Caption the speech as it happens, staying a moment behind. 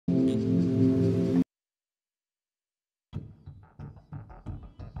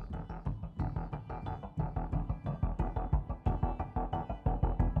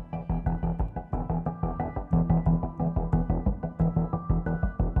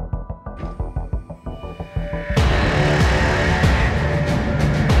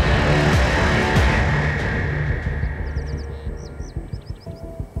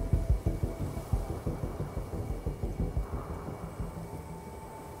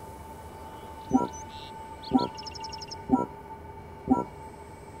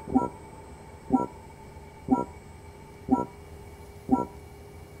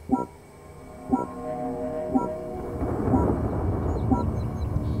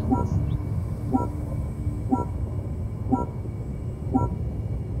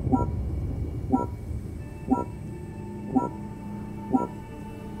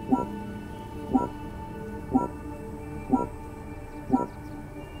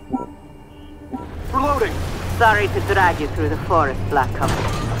Reloading! Sorry to drag you through the forest, Black Company.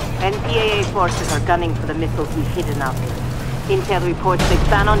 NPAA forces are gunning for the missiles we've hidden out there. Intel reports they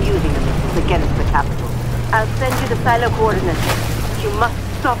plan on using the missiles against the capital. I'll send you the silo coordinates. You must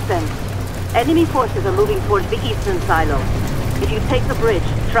stop them. Enemy forces are moving towards the eastern silo. If you take the bridge,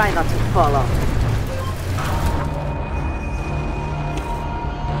 try not to fall off.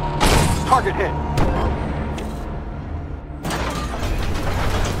 Target hit!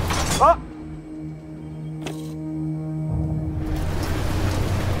 Up!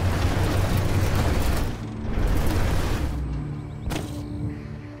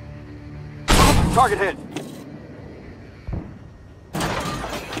 Target hit!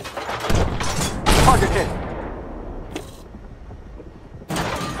 Target hit!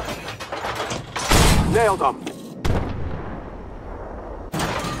 Nailed them!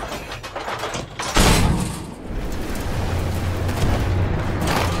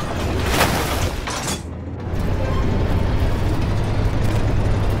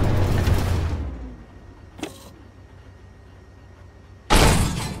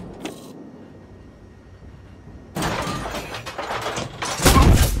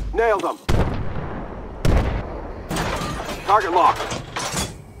 Nailed them. Target locked.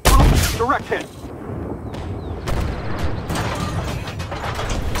 Direct hit.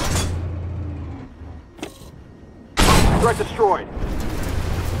 Threat destroyed.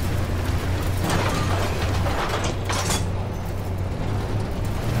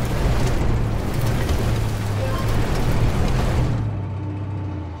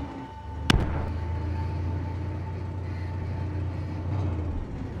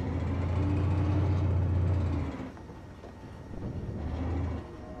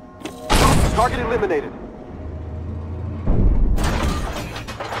 Target eliminated.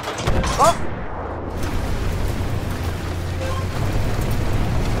 Up!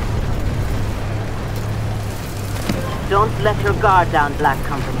 Don't let your guard down, Black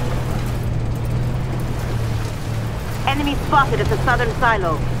Company. Enemy spotted at the southern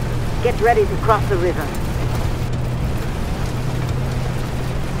silo. Get ready to cross the river.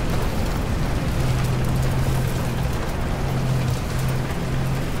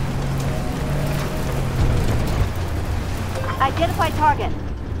 Identify target.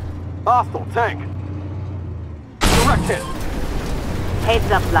 Hostile tank. Direct hit.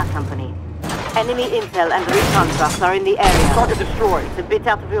 Heads up, Black Company. Enemy intel and recon trucks are in the area. Target destroyed. It's a bit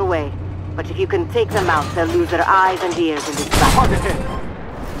out of your way, but if you can take them out, they'll lose their eyes and ears in this battle. Target hit.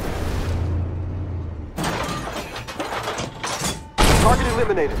 Target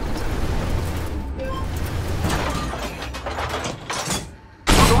eliminated.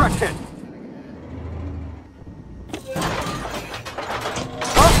 Direct hit.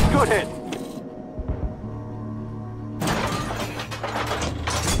 Good hit.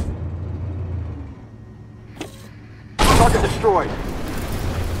 Target destroyed.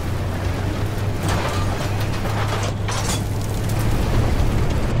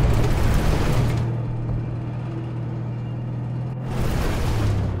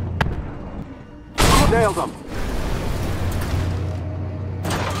 Nailed them.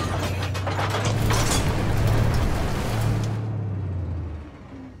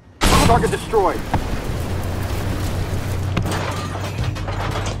 Target destroyed.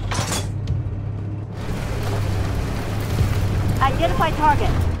 Identify target.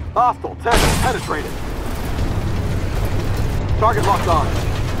 Hostile tank penetrated. Target locked on.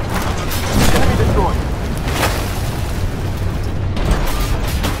 Enemy destroyed.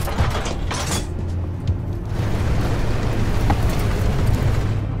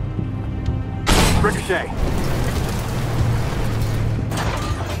 Ricochet.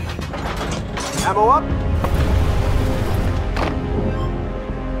 Ammo up.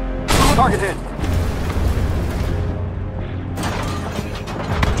 Target hit.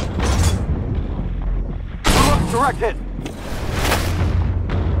 Direct hit.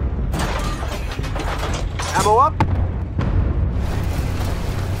 Ammo up.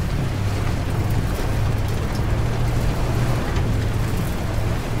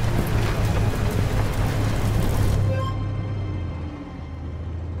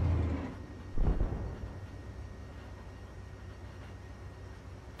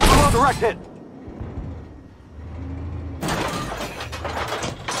 Direct hit.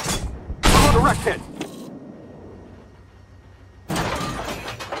 Direct hit.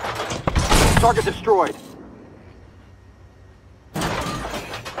 Target destroyed.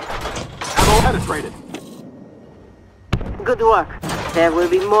 Ammo penetrated. Good work. There will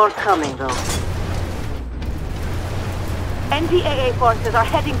be more coming, though. NPAA forces are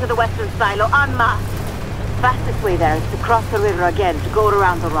heading to the western silo en masse. Fastest way there is to cross the river again to go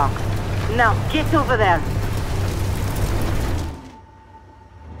around the rocks. Now, get over there.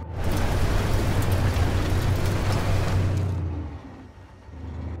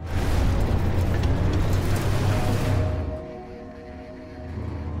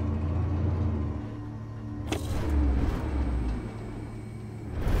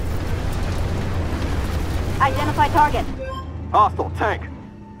 Identify target. Hostile tank.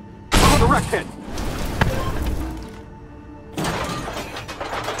 Direct hit.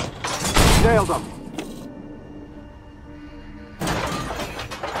 Nailed him.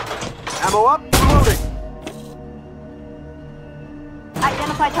 Ammo up. Reloading.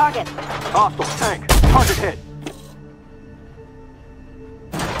 Identify target. Hostile tank. Target hit.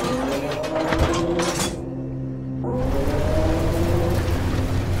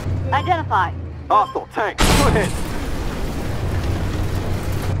 Identify. Hostile tank. Good hit.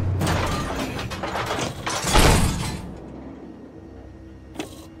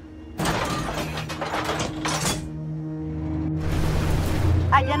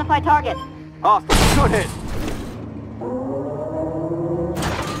 Identify target. Hostile. Good hit.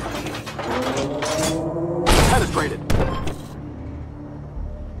 Penetrated.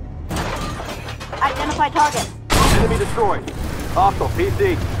 Identify target. Enemy destroyed. Hostile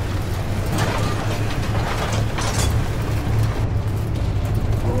PC.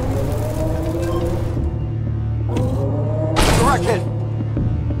 Direct hit.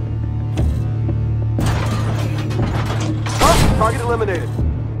 Oh, target eliminated.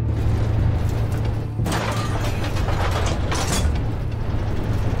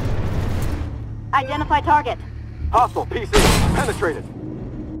 Identify target. Hostile PC. Penetrated.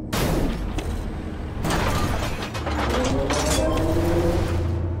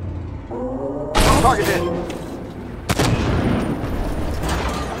 Target hit.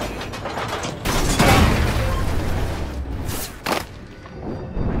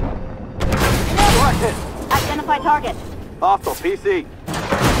 Direct hit. Identify target. Hostile PC.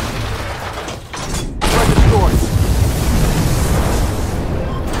 Threat destroyed.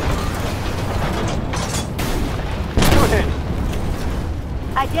 Good hit.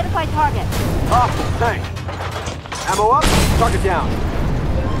 Identify target. Hostile tank. Ammo up. Target down.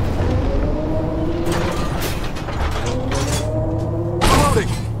 Reloading.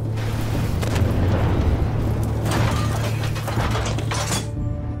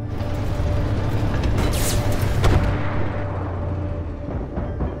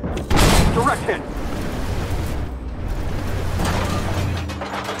 Direct hit.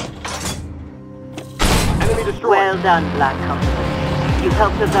 Enemy destroyed. Well done, Black Company. You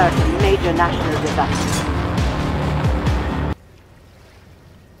helped avert a major national disaster.